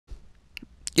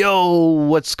Yo,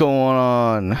 what's going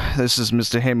on? This is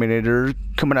Mr. Haminator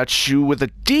coming at you with a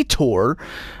detour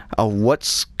of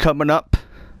what's coming up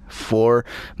for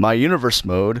my universe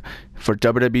mode for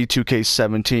WWE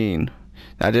 2K17.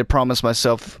 I did promise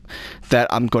myself that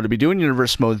I'm going to be doing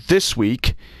universe mode this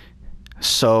week.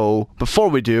 So before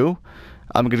we do,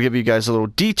 I'm going to give you guys a little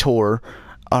detour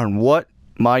on what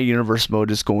my universe mode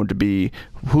is going to be,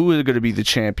 who is going to be the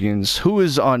champions, who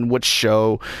is on which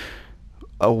show,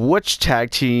 which tag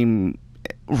team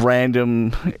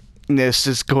randomness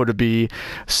is going to be.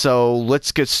 So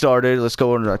let's get started. Let's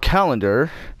go on our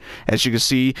calendar. As you can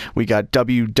see, we got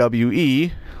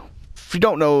WWE. If you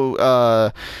don't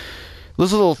know,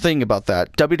 there's a little thing about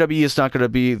that. WWE is not going to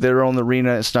be their own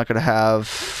arena. It's not going to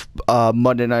have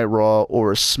Monday Night Raw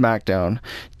or SmackDown.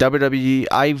 WWE,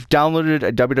 I've downloaded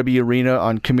a WWE arena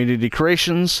on Community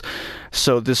Creations,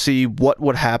 so to see what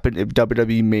would happen if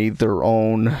WWE made their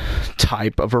own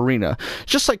type of arena.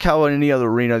 Just like how any other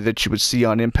arena that you would see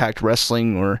on Impact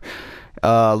Wrestling or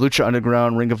Lucha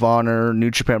Underground, Ring of Honor,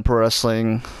 New Japan Pro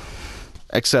Wrestling,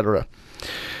 etc.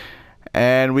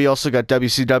 And we also got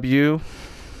WCW.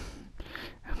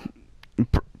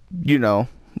 You know,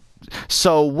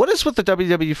 so what is with the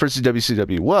WWE versus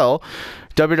WCW? Well,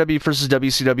 WWE versus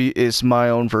WCW is my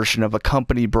own version of a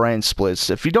company brand split.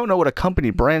 If you don't know what a company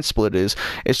brand split is,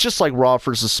 it's just like Raw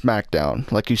versus SmackDown,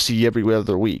 like you see every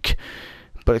other week.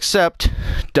 But except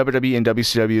WWE and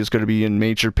WCW is going to be in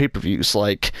major pay-per-views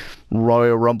like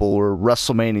Royal Rumble or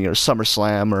WrestleMania or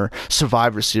SummerSlam or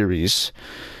Survivor Series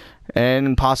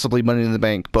and possibly Money in the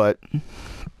Bank. But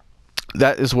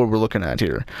that is what we're looking at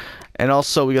here. And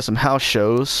also, we got some house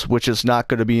shows, which is not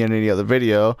going to be in any other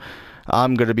video.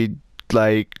 I'm going to be,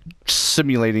 like,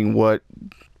 simulating what,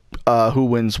 who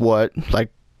wins what.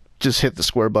 Like, just hit the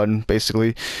square button,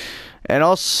 basically. And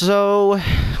also,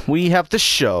 we have this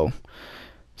show.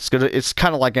 It's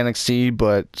kind of like NXT,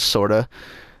 but sorta.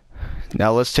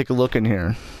 Now, let's take a look in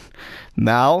here.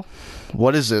 Now,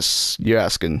 what is this, you're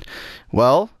asking?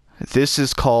 Well, this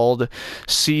is called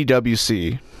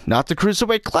CWC. Not the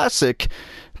Cruiserweight Classic,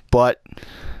 but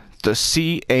the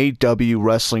CAW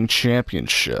Wrestling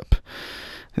Championship.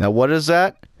 Now, what is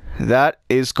that? That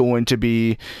is going to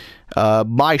be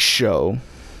my show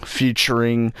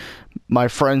featuring my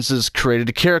friends'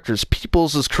 created characters,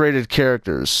 people's created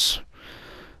characters.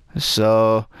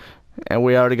 So, and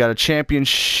we already got a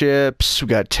championships, we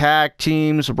got tag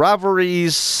teams,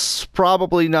 rivalries,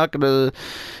 probably not going to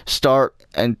start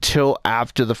until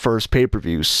after the first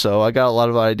pay-per-view. So I got a lot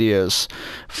of ideas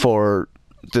for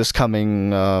this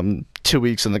coming 2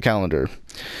 weeks in the calendar.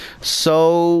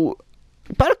 So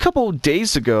about a couple of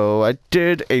days ago, I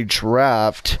did a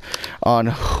draft on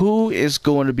who is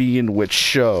going to be in which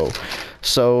show.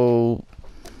 So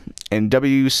in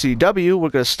WCW, we're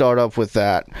going to start off with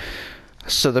that.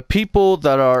 So the people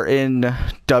that are in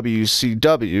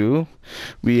WCW,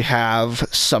 we have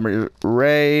Summer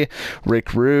Rae,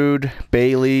 Rick Rude,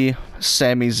 Bayley,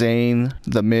 Sami Zayn,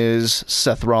 The Miz,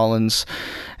 Seth Rollins,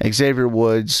 Xavier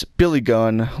Woods, Billy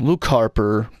Gunn, Luke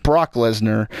Harper, Brock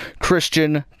Lesnar,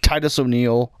 Christian, Titus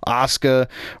O'Neil, Asuka,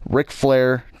 Ric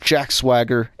Flair, Jack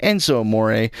Swagger, Enzo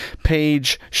Amore,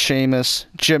 Paige, Sheamus,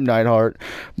 Jim Neidhart,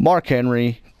 Mark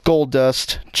Henry,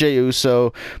 Goldust, Jey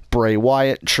Uso, Bray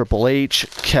Wyatt, Triple H,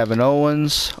 Kevin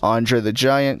Owens, Andre the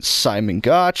Giant, Simon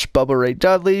Gotch, Bubba Ray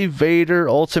Dudley, Vader,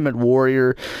 Ultimate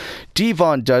Warrior,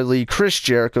 Devon Dudley, Chris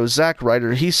Jericho, Zack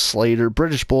Ryder, Heath Slater,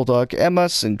 British Bulldog, Emma,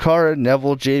 Sin Cara,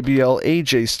 Neville, JBL,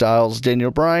 AJ Styles, Daniel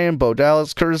Bryan, Bo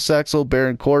Dallas, Curtis Axel,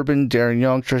 Baron Corbin, Darren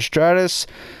Young, Trish Stratus,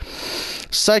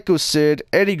 Psycho Sid,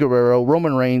 Eddie Guerrero,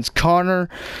 Roman Reigns, Connor,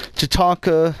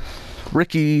 Tatanka,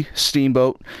 Ricky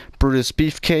Steamboat, Brutus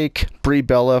Beefcake, Brie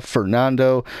Bella,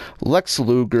 Fernando, Lex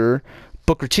Luger,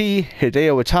 Booker T,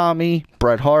 Hideo Itami,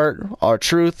 Bret Hart,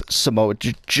 R-Truth, Samoa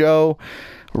Joe,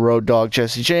 Road Dogg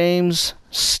Jesse James,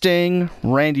 Sting,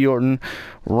 Randy Orton,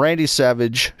 Randy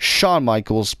Savage, Shawn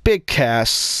Michaels, Big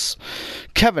Cass,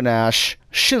 Kevin Nash,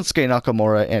 Shinsuke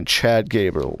Nakamura, and Chad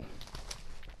Gable.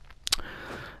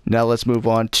 Now let's move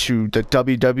on to the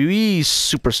WWE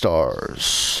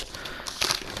Superstars.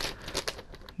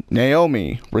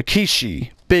 Naomi,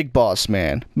 Rikishi, Big Boss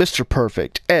Man, Mr.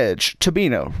 Perfect, Edge,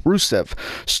 Tamina, Rusev,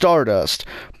 Stardust,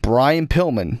 Brian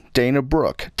Pillman, Dana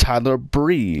Brooke, Tyler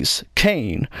Breeze,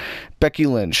 Kane, Becky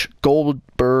Lynch,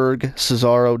 Goldberg,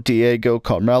 Cesaro, Diego,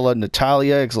 Carmella,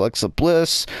 Natalya, Alexa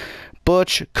Bliss,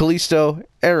 Butch, Kalisto,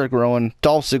 Eric Rowan,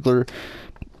 Dolph Ziggler,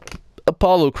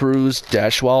 Apollo Crews,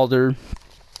 Dash Wilder,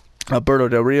 Alberto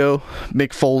Del Rio,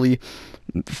 Mick Foley,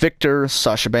 Victor,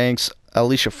 Sasha Banks,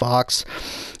 Alicia Fox,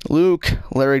 Luke,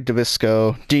 Larry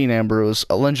Davisco, Dean Ambrose,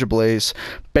 Alundra Blaze,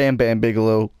 Bam Bam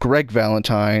Bigelow, Greg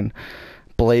Valentine,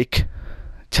 Blake,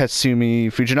 Tatsumi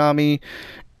Fujinami,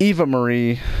 Eva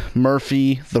Marie,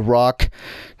 Murphy, The Rock,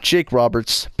 Jake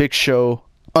Roberts, Big Show,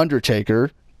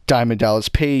 Undertaker, Diamond Dallas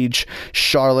Page,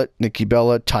 Charlotte, Nikki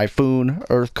Bella, Typhoon,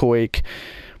 Earthquake,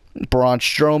 Braun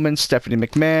Strowman, Stephanie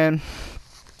McMahon,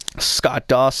 Scott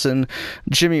Dawson,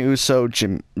 Jimmy Uso,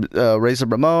 Razor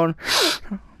Ramon,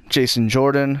 Jason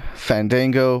Jordan,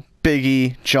 Fandango,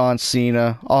 Biggie, John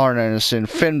Cena, Arn Anderson,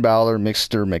 Finn Balor,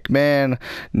 Mr. McMahon,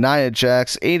 Nia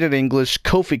Jax, Aiden English,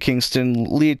 Kofi Kingston,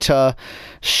 Lita,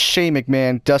 Shane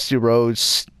McMahon, Dusty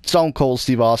Rhodes, Stone Cold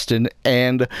Steve Austin,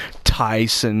 and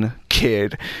Tyson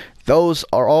Kidd. Those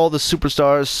are all the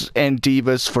superstars and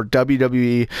divas for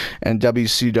WWE and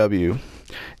WCW.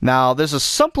 Now, there's a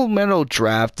supplemental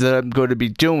draft that I'm going to be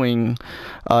doing,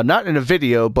 not in a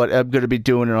video, but I'm going to be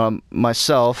doing it on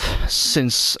myself,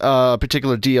 since a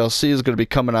particular DLC is going to be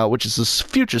coming out, which is this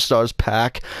Future Stars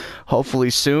pack, hopefully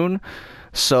soon.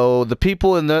 So, the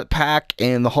people in the pack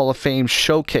and the Hall of Fame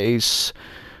showcase,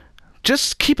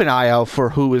 just keep an eye out for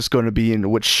who is going to be in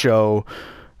which show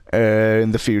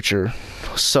in the future.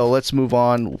 So, let's move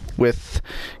on with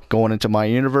going into my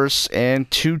universe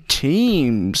and two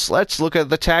teams. Let's look at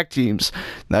the tag teams.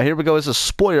 Now here we go as a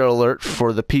spoiler alert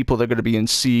for the people that are going to be in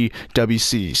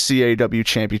CWC, CAW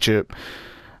Championship.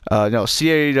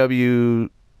 CAW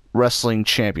Wrestling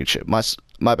Championship.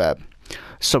 My bad.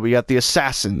 So we got the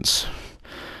Assassins,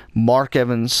 Mark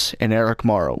Evans and Eric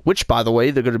Morrow, which, by the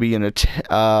way, they're going to be in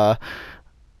a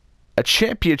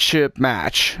championship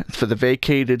match for the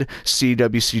vacated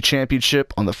CWC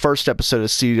Championship on the first episode of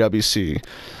CWC.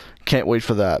 Can't wait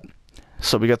for that.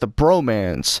 So we got the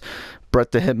Bromans,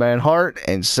 Bret the Hitman Hart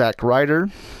and Zack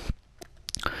Ryder.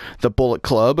 The Bullet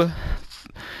Club,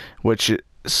 which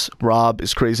is Rob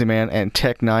is Crazy Man and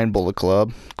Tech 9 Bullet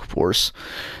Club, of course.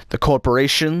 The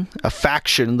Corporation, a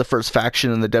faction, the first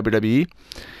faction in the WWE.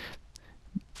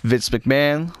 Vince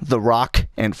McMahon, The Rock,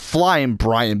 and Flying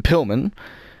Brian Pillman.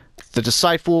 The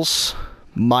Disciples,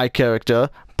 my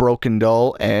character, Broken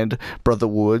Doll, and Brother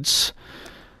Woods.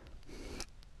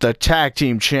 The Tag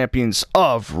Team Champions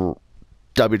of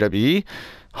WWE,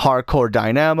 Hardcore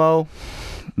Dynamo,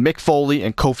 Mick Foley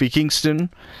and Kofi Kingston.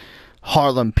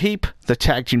 Harlem Peep, the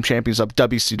Tag Team Champions of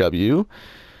WCW.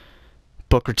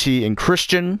 Booker T and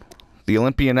Christian, the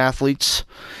Olympian athletes.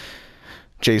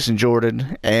 Jason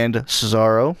Jordan and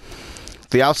Cesaro.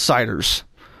 The Outsiders,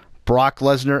 Brock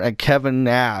Lesnar and Kevin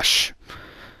Nash.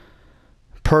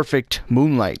 Perfect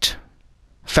Moonlight,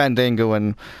 Fandango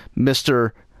and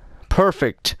Mr.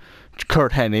 Perfect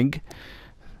Kurt Hennig.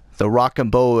 The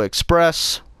Rockamboa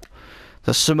Express,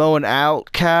 the Samoan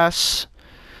Outcasts,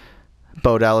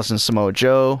 Bo Dallas and Samoa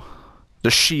Joe.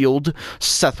 The Shield,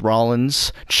 Seth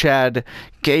Rollins, Chad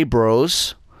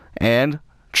Gabros, and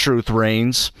Truth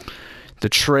Reigns. The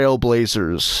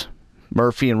Trailblazers,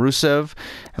 Murphy and Rusev.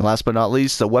 And last but not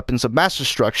least, the Weapons of Mass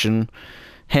Destruction,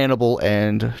 Hannibal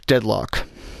and Deadlock.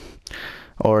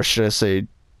 Or should I say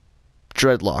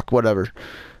Dreadlock, whatever.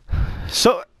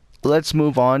 So, let's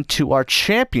move on to our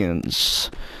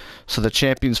champions. So, the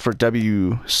champions for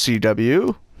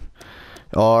WCW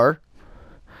are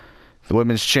the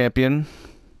Women's Champion,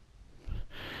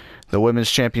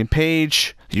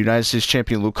 Paige, the United States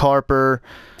Champion Luke Harper,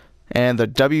 and the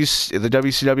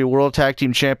WCW World Tag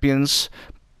Team Champions,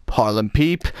 Harlem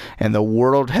Peep, and the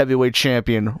World Heavyweight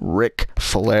Champion, Ric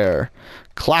Flair.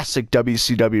 Classic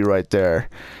WCW right there.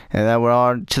 And then we're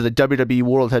on to the WWE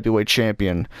World Heavyweight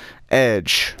Champion,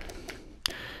 Edge.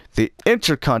 The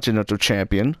Intercontinental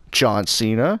Champion, John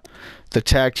Cena. The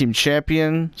Tag Team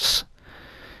Champions,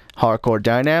 Hardcore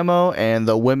Dynamo. And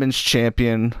the Women's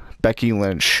Champion, Becky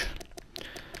Lynch.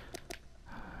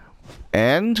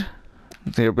 And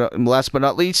last but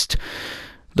not least,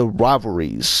 the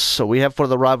rivalries. So we have for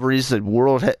the rivalries the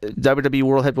WWE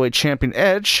World Heavyweight Champion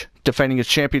Edge defending his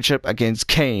championship against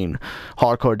Kane.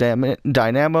 Hardcore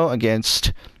Dynamo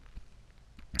against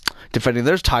defending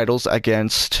their titles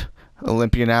against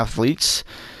Olympian athletes.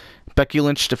 Becky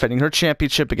Lynch defending her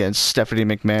championship against Stephanie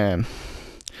McMahon.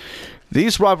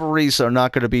 These rivalries are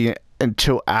not going to be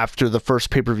until after the first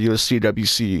pay-per-view of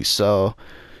CWC, so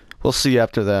we'll see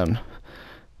after then.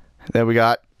 Then we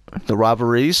got the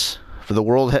rivalries for the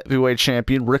World Heavyweight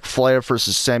Champion, Ric Flair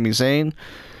versus Sami Zayn.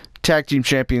 Tag Team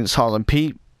Champions, Harlem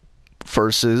Pete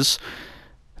versus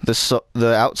the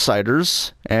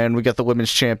Outsiders. And we got the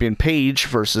Women's Champion, Paige,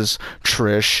 versus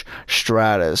Trish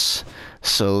Stratus.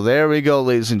 So there we go,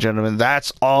 ladies and gentlemen.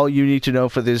 That's all you need to know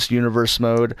for this universe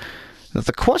mode. Now,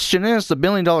 the question is, the $1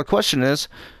 million question is,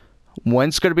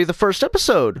 when's going to be the first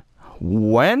episode?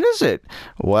 When is it?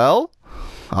 Well,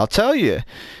 I'll tell you.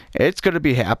 It's going to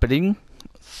be happening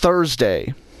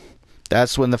Thursday.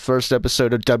 That's when the first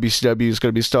episode of WCW is going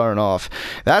to be starting off.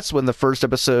 That's when the first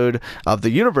episode of the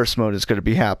Universe Mode is going to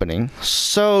be happening.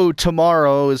 So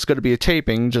tomorrow is going to be a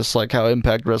taping, just like how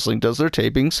Impact Wrestling does their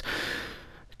tapings.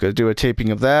 Going to do a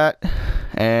taping of that,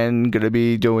 and going to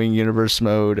be doing Universe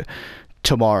Mode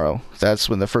tomorrow. That's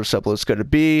when the first upload is going to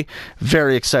be.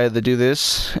 Very excited to do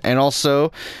this. And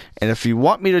also, and if you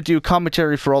want me to do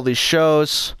commentary for all these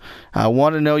shows, I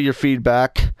want to know your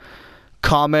feedback.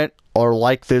 Comment or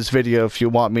like this video if you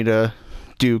want me to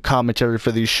do commentary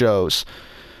for these shows.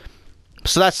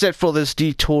 So that's it for this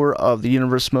detour of the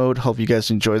Universe Mode. Hope you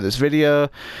guys enjoy this video.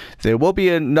 There will be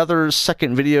another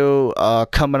second video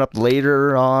coming up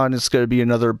later on. It's going to be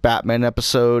another Batman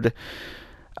episode.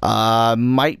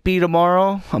 Might be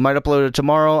tomorrow. I might upload it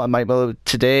tomorrow. I might upload it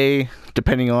today,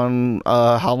 depending on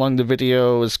how long the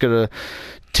video is going to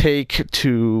take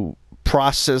to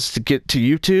process to get to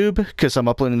YouTube, because I'm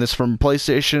uploading this from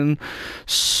PlayStation.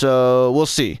 So we'll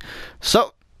see.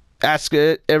 So that's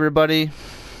it, everybody.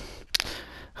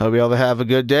 Hope you all have a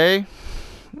good day.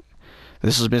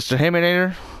 This is Mr.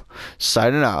 Haminator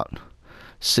signing out.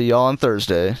 See y'all on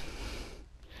Thursday.